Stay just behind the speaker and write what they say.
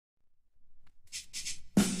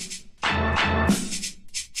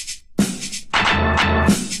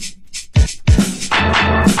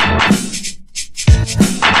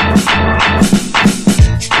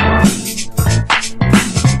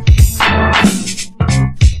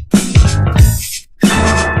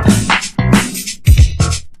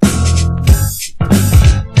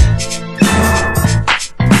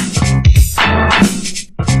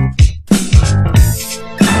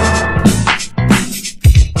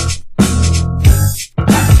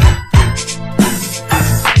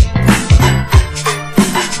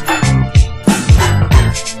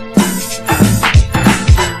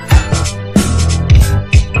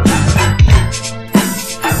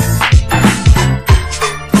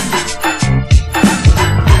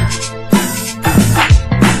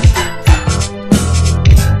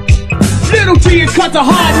Such a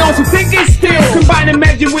hard nose who think it's still combining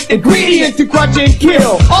magic with ingredients to crush and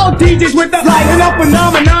kill. All DJs with the lighting up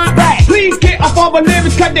phenomenon. Please get off all the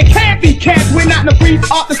lyrics cause they can't be cats. We're not in the brief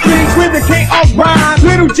off the streets with the king of rhyme.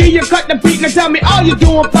 Little G, you cut the beat, now tell me all you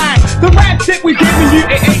doing fine. The rap tip we giving you,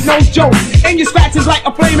 it ain't no joke. And your scratches like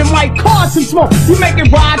a flame and might cause some smoke. You make it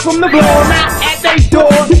rise from the floor, not at they door.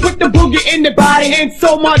 You put the boogie in the body and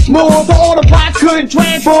so much more. So all the vibes couldn't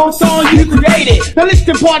transform songs you created. Now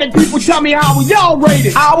listen, party people, tell me how we all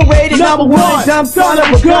rated. Our rated number one, dumb son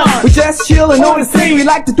of a gun. We just chillin' on the scene, we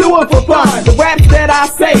like to do it for fun. The raps that I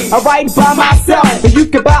say, I write by myself. And you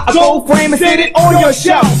can buy a gold frame and sit it on your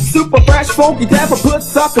shelf. Super fresh, funky, never put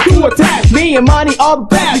sucker to attack. Me and money all the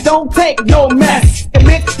best, we don't take no mess.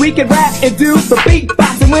 Admit we can rap and do the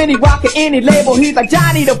beatbox. And when he rockin' any label, he's like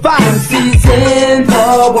Johnny the Fox. MCs in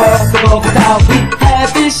the world, the vocal style we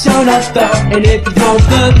have is shown up though. And if you don't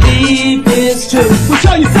believe it's true, we'll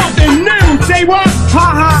show you something new, say what? Ha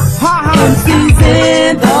ha, ha ha. MCs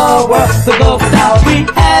in the world, the vocal style we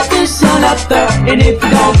have is shown up though. And if you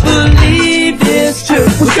don't believe it's true,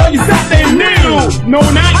 we'll show you something new. No,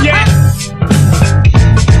 not yet.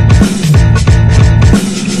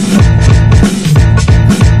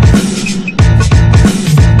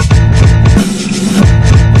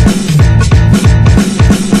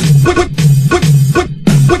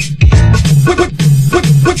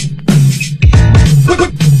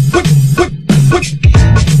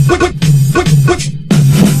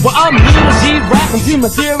 Well, I'm Lil G rapping to my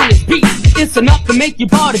serious beat. It's enough to make you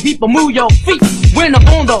party people move your feet. When I'm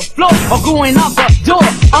on the floor or going out the door,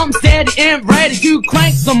 I'm steady and ready to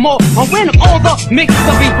crank some more. And when I'm on the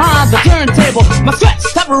mixer behind the turntable, my stretch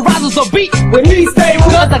terrorizes the beat when he stable.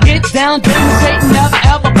 Cause I get down, demonstrating, never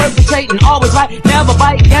ever perpetrating, always right, never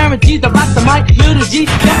bite, guaranteed to rock the mic. Little G,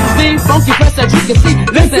 just sing funky fresh as you can see.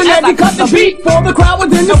 Listen as I cut the beat for the crowd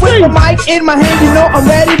within the street. With the mic in my hand, you know I'm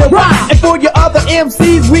ready to rock. And for your other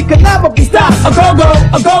MCs, we could never be stopped. A go-go,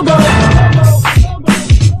 a go-go.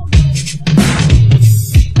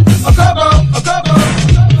 A go-go, a go-go.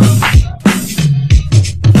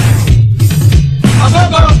 A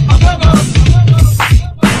go-go, a go-go.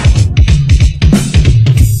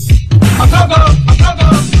 A go-go, a go-go.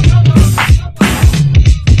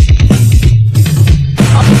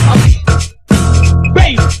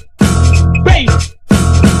 Bass, bass.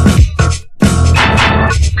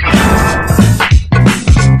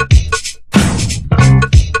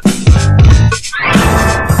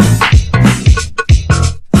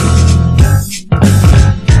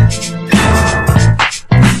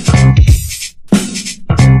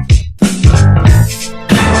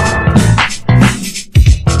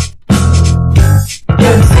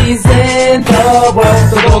 MCs in the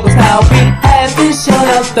world, the vocal style we have is shown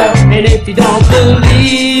up though. And if you don't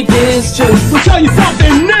believe it's true, we'll show you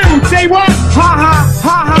something new, say what? Ha ha,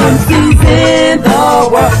 ha ha. MCs in the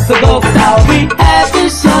world, the vocal style we have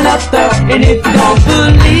is shown up though. And if you don't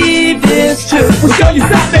believe it's true, we'll show you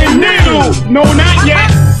something new. No, not yet.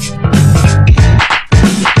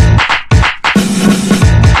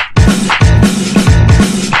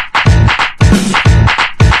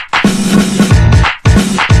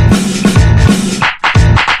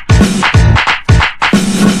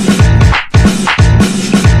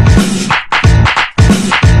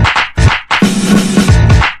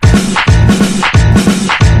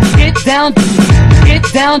 Down, get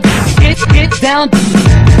down, get down,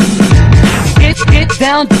 get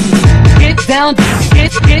down, get down,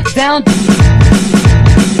 get down.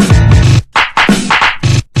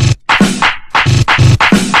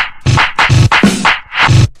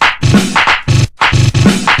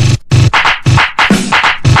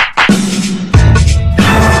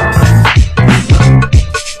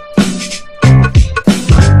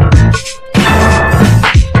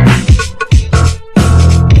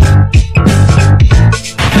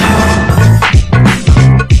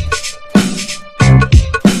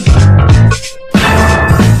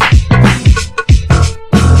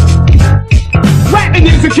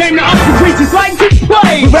 Came to us to reach us like to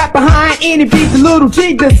play. We rap behind any beat the Little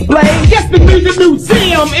G display. Yes, the music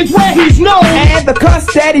museum is where he's known. And the cuss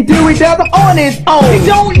that he do, he does it on his own. He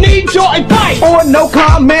don't need your advice or no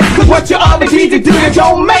comment, cause what your other DJs do, it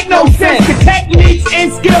don't make no sense. The techniques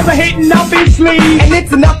and skills are hitting up his sleeve, and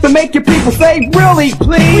it's enough to make your people say, really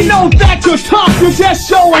please. We know that you're tough, you're just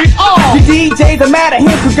showing off. Your DJs are mad at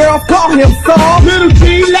him cause girls call him soft. Little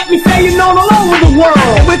G, let me say you're known all over the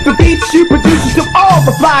world. And with the beats you produce, you do all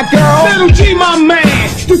the fly girls. Little G, my man,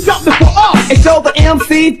 do something for us. And show the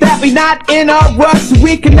MCs that we not in a rush,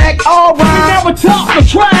 we connect all right. We never never talk no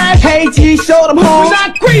trash. Hey G, show them We're home.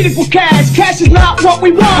 not greedy for cash. Cash is not what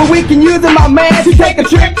we But want. we can use it, my man, to take a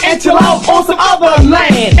trip and chill out on some other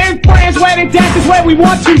land. In France, where they dance is where we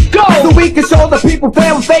want to go. So we can show the people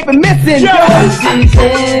fam what they've been missing. Yo. Overseas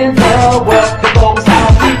in the world, the folks how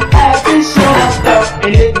we have been showing up.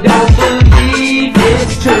 And if you don't believe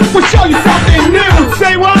it's true, We'll show you something new.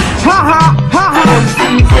 Say what? Ha ha, ha ha.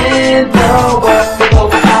 overseas in the world.